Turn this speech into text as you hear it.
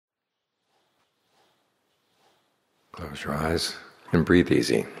Close your eyes and breathe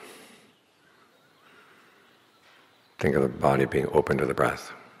easy. Think of the body being open to the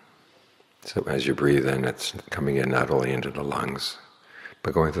breath. So as you breathe in, it's coming in not only into the lungs,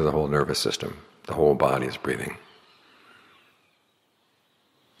 but going through the whole nervous system. The whole body is breathing.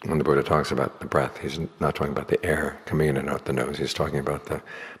 When the Buddha talks about the breath, he's not talking about the air coming in and out the nose. He's talking about the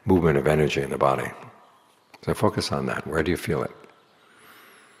movement of energy in the body. So focus on that. Where do you feel it?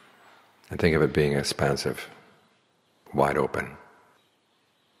 And think of it being expansive, wide open.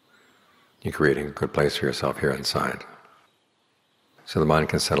 You're creating a good place for yourself here inside. So the mind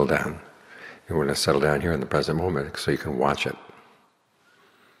can settle down. You want to settle down here in the present moment so you can watch it.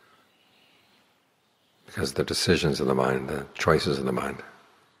 Because the decisions of the mind, the choices of the mind,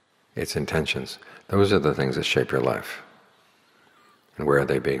 its intentions, those are the things that shape your life. And where are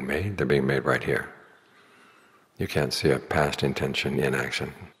they being made? They're being made right here. You can't see a past intention in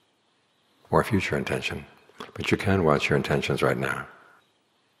action, or a future intention, but you can watch your intentions right now.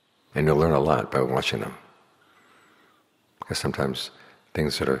 And you'll learn a lot by watching them. Because sometimes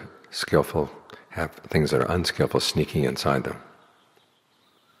things that are skillful have things that are unskillful sneaking inside them.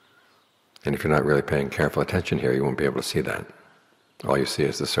 And if you're not really paying careful attention here, you won't be able to see that. All you see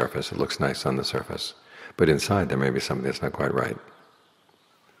is the surface. It looks nice on the surface. But inside there may be something that's not quite right.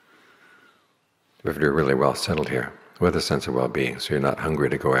 If you're really well settled here, with a sense of well-being, so you're not hungry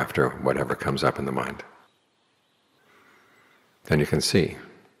to go after whatever comes up in the mind, then you can see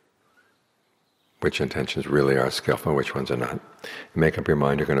which intentions really are skillful, which ones are not. You make up your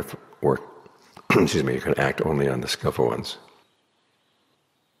mind you're going to work, excuse me, you can act only on the skillful ones.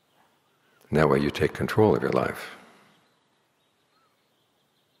 And that way you take control of your life.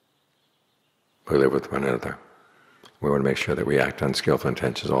 We live with one another. We want to make sure that we act on skillful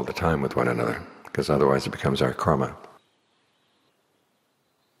intentions all the time with one another, because otherwise it becomes our karma.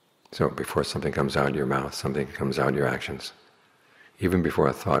 So before something comes out of your mouth, something comes out of your actions, even before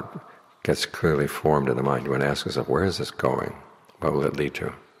a thought gets clearly formed in the mind, you want to ask yourself, where is this going? What will it lead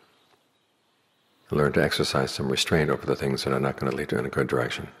to? Learn to exercise some restraint over the things that are not going to lead you in a good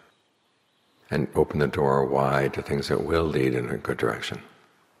direction, and open the door wide to things that will lead in a good direction.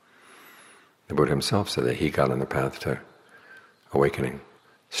 The Buddha himself said that he got on the path to awakening,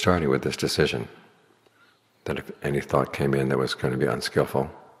 starting with this decision that if any thought came in that was going to be unskillful,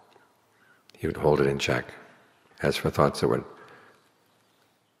 he would hold it in check. As for thoughts that would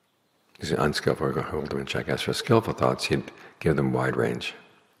unskillful, he would hold them in check. As for skillful thoughts, he'd give them wide range.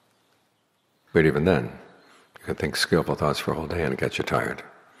 But even then, you can think skillful thoughts for a whole day and it gets you tired.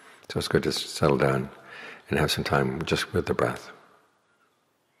 So it's good to settle down and have some time just with the breath,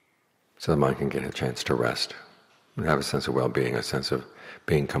 so the mind can get a chance to rest and have a sense of well-being, a sense of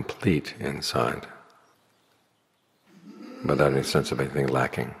being complete inside, without any sense of anything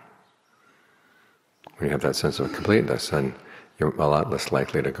lacking. When you have that sense of completeness, then you're a lot less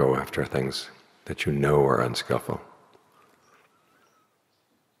likely to go after things that you know are unskillful.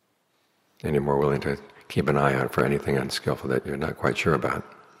 And you're more willing to keep an eye out for anything unskillful that you're not quite sure about.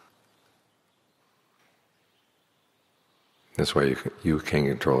 This way you can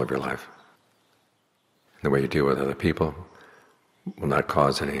control of your life. And the way you deal with other people will not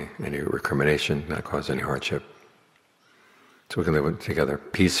cause any recrimination, not cause any hardship. So we can live together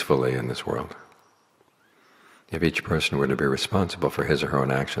peacefully in this world. If each person were to be responsible for his or her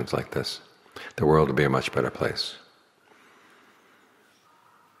own actions like this, the world would be a much better place.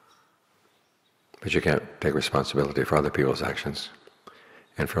 But you can't take responsibility for other people's actions.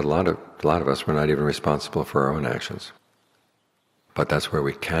 And for a lot of us, we're not even responsible for our own actions. But that's where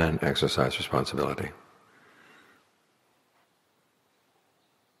we can exercise responsibility.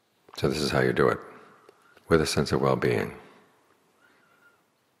 So this is how you do it, with a sense of well-being,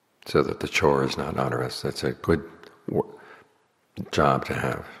 so that the chore is not onerous. That's a good job to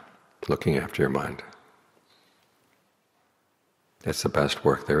have, looking after your mind. It's the best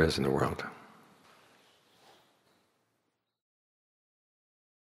work there is in the world.